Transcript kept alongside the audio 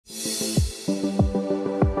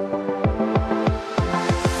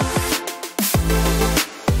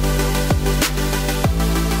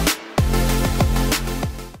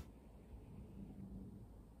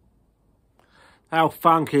How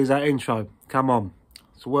funky is that intro? Come on,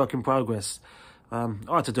 it's a work in progress. I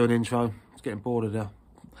had to do an intro. I was getting bored of the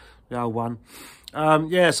old one.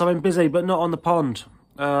 Yeah, so I've been busy, but not on the pond.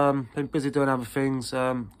 Been busy doing other things.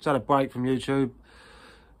 Just had a break from YouTube.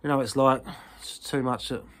 You know, it's like, it's too much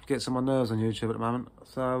that gets on my nerves on YouTube at the moment.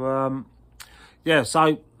 So, yeah,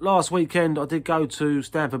 so last weekend I did go to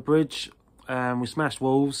Stamford Bridge and we smashed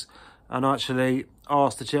Wolves, and I actually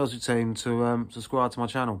asked the Chelsea team to subscribe to my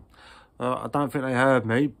channel. I don't think they heard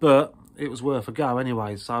me, but it was worth a go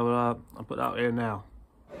anyway, so I'll put that here now.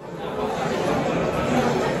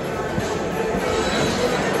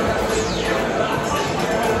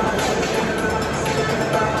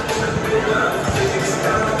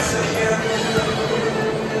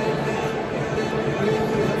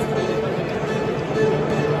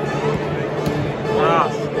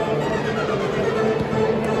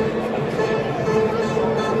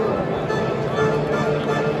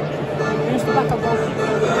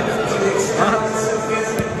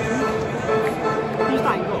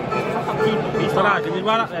 Can you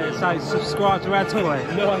run up there and say subscribe to our toy?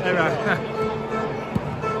 No, there we go.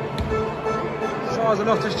 Size of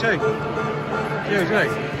Loftus Cheek. Huge,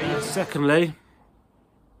 eh? Secondly,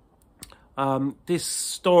 this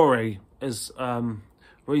story has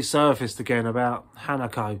resurfaced again about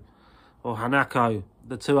Hanako,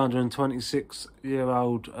 the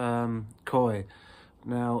 226-year-old koi.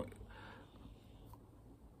 Now,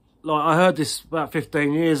 like, I heard this about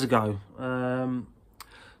 15 years ago.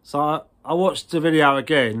 So I watched the video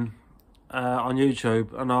again on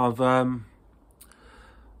YouTube, and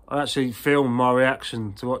I actually filmed my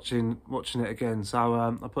reaction to watching it again. So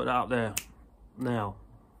I put that up there now.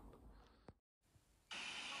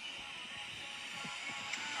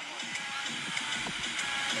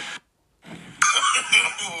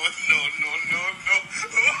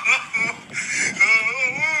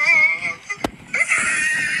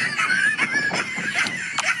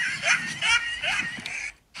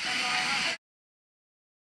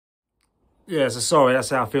 Yeah, so sorry, that's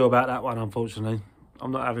how I feel about that one, unfortunately.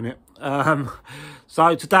 I'm not having it.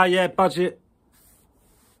 So today, yeah, budget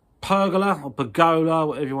pergola or pergola,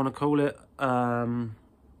 whatever you want to call it.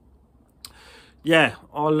 Yeah,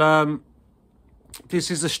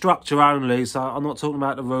 this is the structure only, so I'm not talking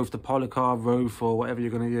about the roof, the polycarbonate roof or whatever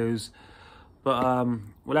you're going to use. But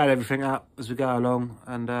we'll add everything up as we go along,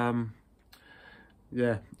 and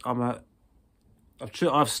yeah, I've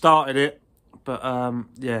started it, but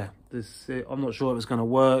yeah. I'm not sure if it's going to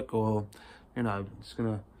work, or, you know, it's going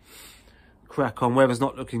to crack on. Weather's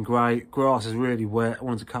not looking great. Grass is really wet. I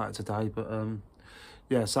wanted to cut it today, but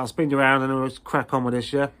yeah, so I'll spin you around and we'll crack on with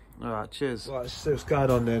this, yeah? All right, cheers. Right, let's see what's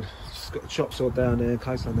going on then. Just got the chop saw down there in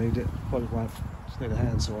case I need it. Probably won't. Just need a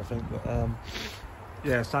handsaw, I think. But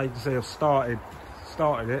yeah, so you can see I've started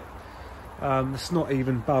it. It's not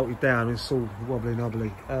even bolted down. It's all wobbly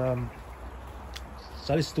knobbly.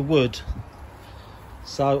 So this is the wood.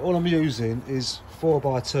 So all I'm using is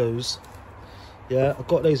 4x2s. Yeah, I've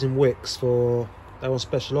got these in wicks for, they were on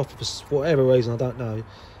special offer for whatever reason, I don't know.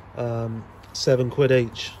 £7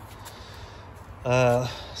 each. So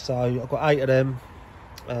I've got 8 of them.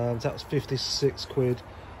 That was 56 quid.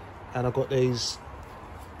 And I've got these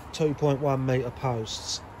 2.1 metre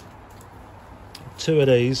posts. 2 of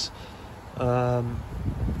these. They're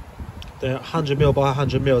 100mm by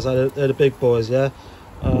 100mm. So they're the big boys, yeah.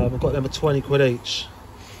 I've got them at 20 quid each.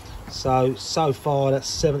 So far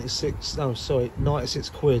that's 96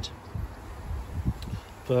 quid.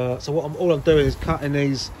 So all I'm doing is cutting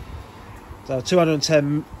these. So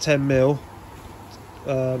 210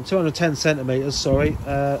 centimeters. Sorry,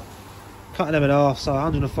 cutting them in half. So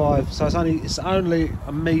 105. So it's only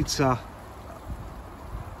a meter.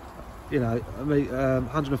 You know,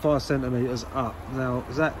 105 centimeters up. Now,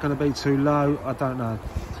 is that going to be too low? I don't know.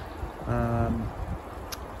 I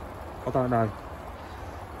don't know.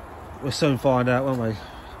 We'll soon find out, won't we?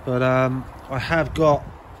 But I have got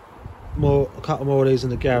a couple more of these in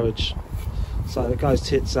the garage, so if it goes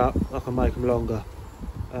tits up, I can make them longer.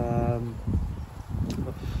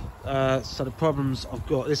 So the problems I've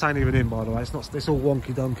got, this ain't even in, by the way. It's not. It's all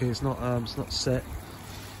wonky donkey. It's not set.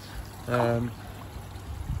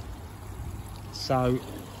 So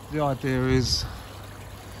the idea is,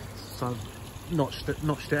 so I've notched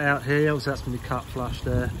it out here. Obviously that's going to be cut flush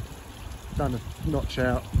there. Done a notch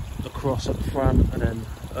out across at the front and then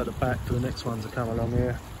at the back for the next one to come along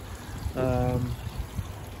here.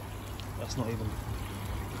 That's not even,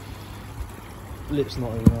 lip's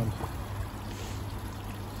not even on.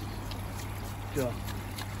 Got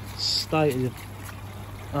stated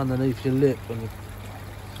underneath your lip and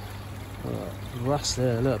rust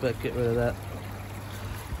there a little bit, get rid of that.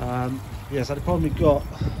 yeah, so the problem we got,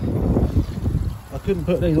 I couldn't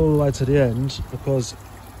put these all the way to the end because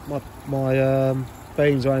my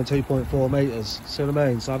beams are only 2.4 metres, see what I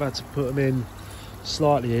mean? So I've had to put them in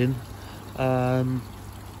slightly in.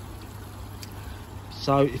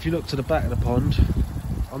 So if you look to the back of the pond,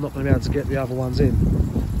 I'm not going to be able to get the other ones in.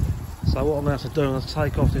 So what I'm going to have to do, I'm going to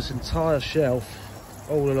take off this entire shelf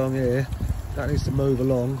all along here. That needs to move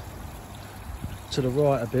along to the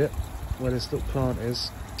right a bit where this little plant is.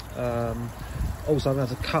 Also I'm going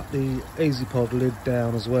to have to cut the Easy Pod lid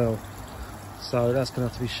down as well. So that's going to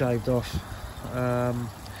have to be shaved off.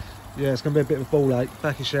 Yeah, it's going to be a bit of a ball ache.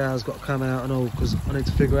 Backy shower's got to come out and all because I need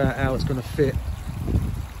to figure out how it's going to fit.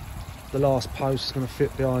 The last post is going to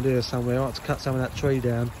fit behind here somewhere. I have to cut some of that tree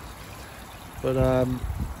down. But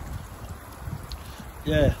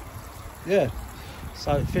yeah.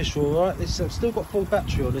 So fish are all right. I've still got full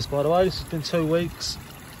battery on this, by the way. This has been 2 weeks.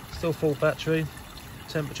 Still full battery.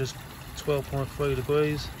 Temperature's 12.3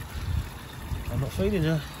 degrees. I'm not feeling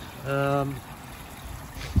you.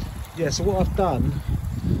 Yeah, so what I've done,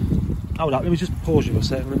 hold up, let me just pause you for a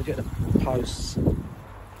second, let me get the posts.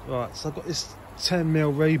 Right, so I've got this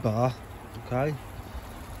 10mm rebar, okay,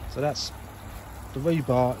 so that's, the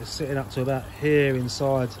rebar is sitting up to about here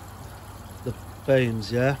inside the beams,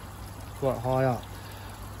 yeah, quite high up.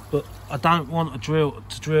 But I don't want to drill,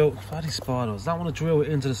 bloody spiders, I don't want to drill it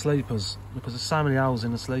into the sleepers because there's so many holes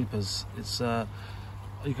in the sleepers. It's,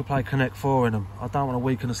 you could play Connect 4 in them. I don't want to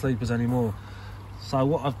weaken the sleepers anymore. So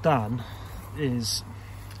what I've done is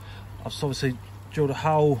I've obviously drilled a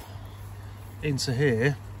hole into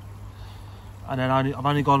here, and then I've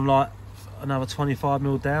only gone like another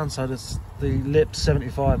 25mm down, so there's the lip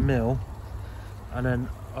 75mm, and then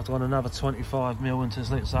I've gone another 25mm into the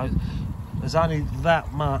sleeper. So there's only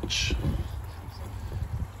that much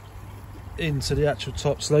into the actual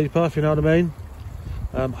top sleeper, if you know what I mean.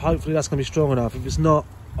 Hopefully that's going to be strong enough. If it's not,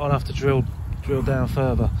 I'll have to drill down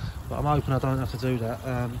further, but I'm hoping I don't have to do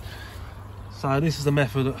that. So this is the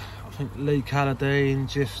method that I think Lee Calladine,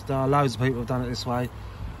 Gifster, loads of people have done it this way.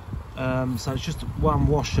 So it's just one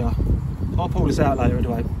washer. I'll pull this out later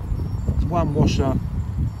anyway. It's one washer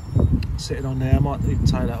sitting on there. I might even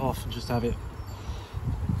take that off and just have it,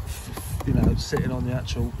 you know, sitting on the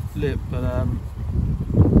actual lip. But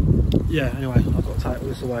yeah, anyway, I've got to take all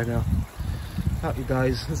this away now. Happy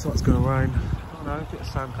days. Looks like it's going to rain. I know, a bit of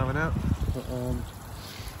sun coming out. But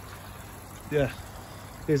yeah,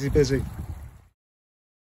 busy.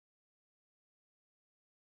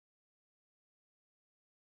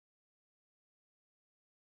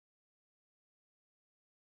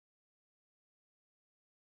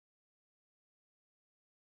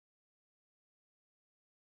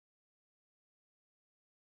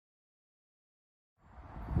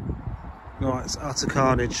 Right, it's utter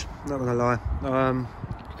carnage, not gonna lie.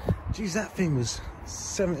 Geez, that thing was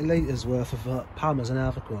 70 litres worth of pummers and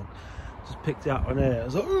alpha. Just picked it up on air. It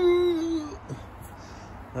was like,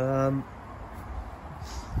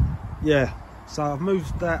 yeah. So I've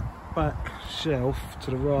moved that back shelf to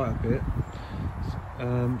the right a bit.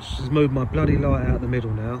 Just moved my bloody light out the middle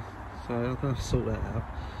now, so I'm gonna have to sort that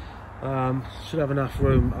out. Should have enough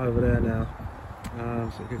room over there now,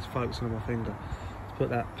 so it gets focusing on my finger. Put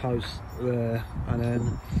that post there, and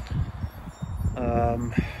then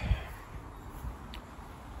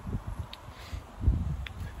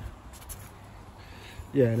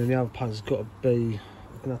yeah, and then the other post has got to be,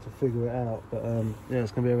 I'm gonna have to figure it out, but yeah,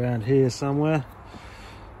 it's gonna be around here somewhere.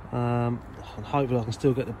 And hopefully I can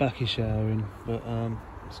still get the backy shower in, but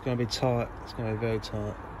it's gonna be tight. It's gonna be very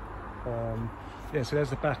tight. Yeah, so there's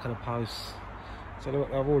the back of the posts. So look,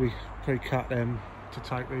 I've already pre-cut them to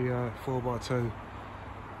take the 4x2.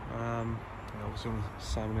 Obviously on the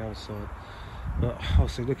same on the other side, but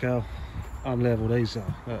obviously look how unlevel these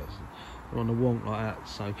are. They're on the wonk like that.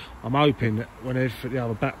 So I'm hoping that whenever the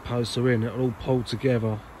other back posts are in, it'll all pull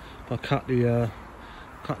together. If I cut the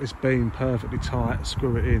cut this beam perfectly tight,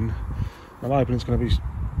 screw it in, I'm hoping it's going to be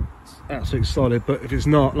absolutely solid. But if it's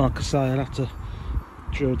not, like I say, I'll have to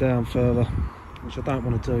drill down further, which I don't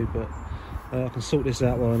want to do. But I can sort this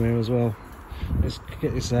out while I'm here as well. Let's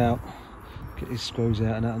get this out. Get these screws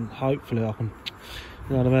out, and hopefully I can,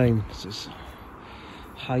 you know what I mean, just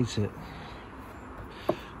hate it.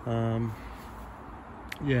 Yeah,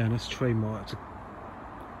 and this tree might have to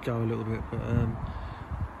go a little bit, but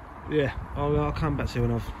yeah, I'll come back to you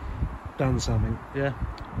when I've done something. Yeah,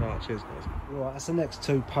 right, cheers guys. Right, that's the next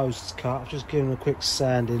 2 posts cut. I've just given them a quick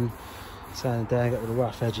sanding down, get all the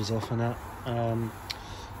rough edges off and that.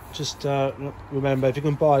 Just remember, if you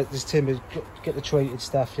can buy this timber, get the treated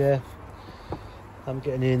stuff, yeah. I'm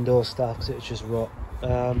getting the indoor stuff because it's just rot.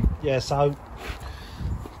 Yeah, so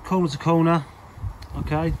corner to corner.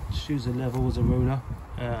 Okay, just use a level as a ruler,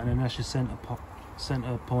 and then that's your centre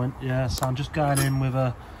point. Yeah, so I'm just going in with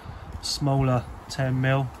a smaller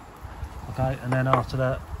 10mm. Okay, and then after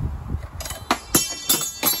that, got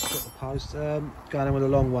the post. Going in with a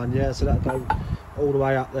long one. Yeah, so that'll go all the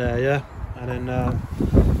way up there. Yeah, and then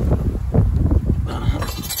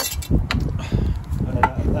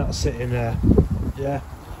that'll sit in there. Yeah,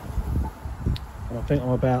 and I think I'm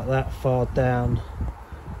about that far down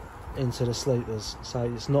into the sleepers, so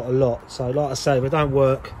it's not a lot. So like I say, if it don't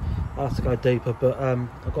work, I have to go deeper, but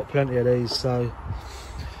I've got plenty of these, so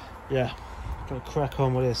yeah, gonna crack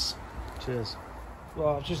on with this. Cheers.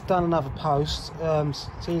 Right, I've just done another post.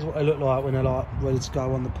 See what they look like when they're like ready to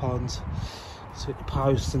go on the pond. So with the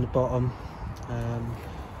post in the bottom. Don't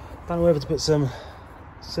know whether to put some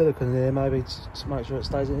silicone in here, maybe to make sure it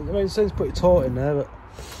stays in. I mean, it seems pretty taut in there, but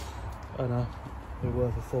I don't know, it'll be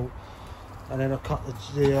worth a thought. And then I cut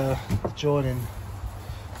the joining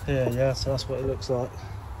here, yeah, so that's what it looks like,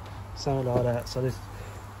 something like that. So there's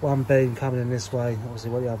one beam coming in this way, obviously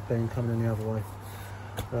the other beam coming in the other way.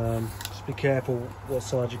 Just be careful what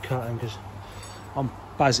side you're cutting, because I'm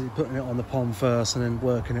basically putting it on the pond first and then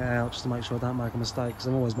working it out just to make sure I don't make a mistake, because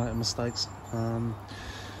I'm always making mistakes. Yeah,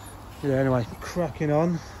 anyway, cracking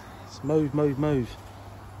on. Let's move.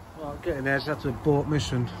 Right, getting there, just had to abort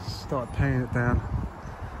mission, started painting it down.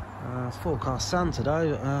 It's forecast sun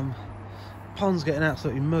today, but pond's getting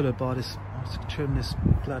absolutely mullered by this. I have to trim this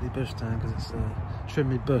bloody bush down because it's trim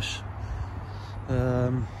me bush.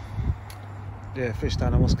 Yeah, fish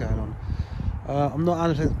don't know what's going on. I'm not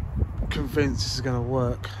 100% convinced this is going to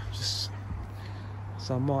work.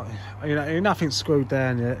 So I might, you know, nothing's screwed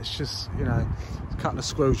down yet. It's just, you know, a couple of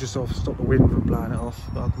screws just off, stop the wind from blowing it off,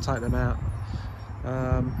 but I can take them out.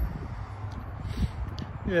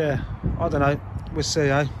 Yeah, I don't know. We'll see,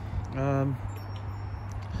 eh?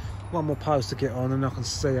 One more post to get on and I can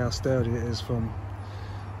see how sturdy it is from,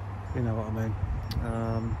 you know what I mean.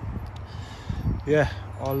 Yeah,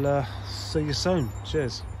 I'll see you soon.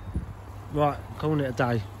 Cheers. Right, calling it a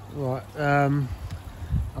day. Right, I'm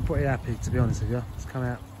pretty happy, to be honest with you. It's come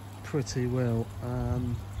out pretty well.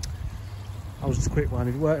 I was just a quick one.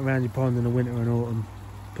 If you're working around your pond in the winter and autumn,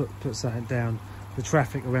 put something down. The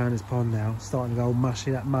traffic around this pond now is starting to go all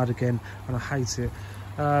mushy, that mud again, and I hate it.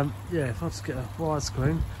 Yeah, if I just get a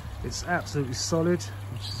widescreen, it's absolutely solid,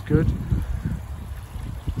 which is good.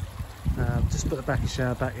 Just put the backy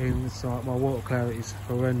shower back in. It's like my water clarity is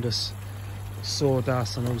horrendous,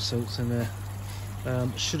 sawdust and all sorts in there.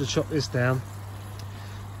 Should have chopped this down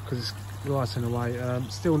because it's right in the way.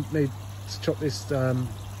 Still need to chop this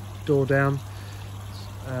door down.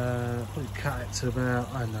 Probably cut it to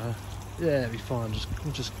about, I don't know. Yeah, it'll be fine.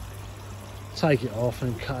 Just take it off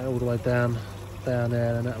and cut it all the way down there,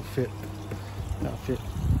 and that'll fit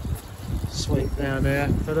sweet down there.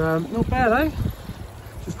 But not bad, eh?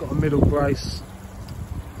 Just got a middle brace,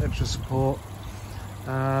 extra support.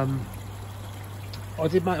 I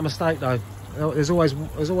did make a mistake though. There's always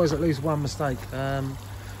at least one mistake. I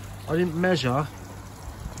didn't measure,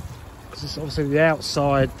 because it's obviously the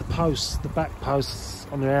outside, the posts, the back posts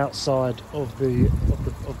on the outside of the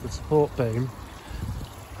support beam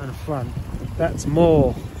and the front. That's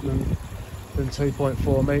more than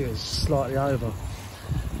 2.4 metres, slightly over.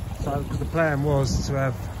 So, because the plan was to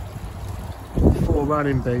have 4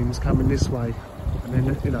 running beams coming this way, and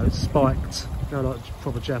then, you know, spiked, you know, like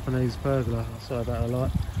proper Japanese pergola. Sorry about that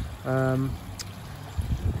light.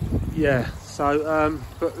 Yeah, so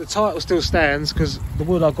but the title still stands because the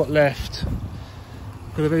wood I've got left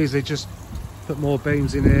could have easily just put more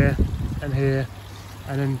beams in here, and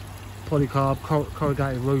then polycarb,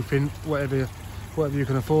 corrugated roofing, whatever you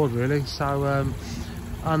can afford really. So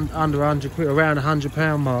under 100 quid, around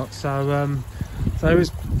 £100 mark. So there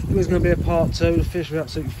is going to be a part 2. The fish are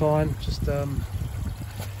absolutely fine, just a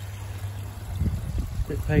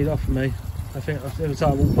bit peed off of me. I think every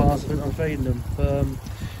time I walk past, I think I'm feeding them.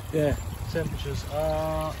 Yeah, temperatures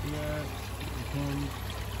are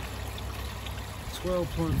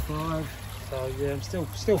 12.5. So yeah, I'm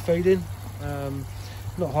still feeding.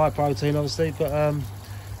 Not high protein, obviously, but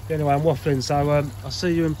anyway, I'm waffling. So I'll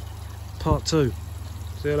see you in part 2.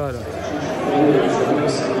 See you later.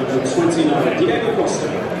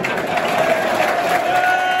 29.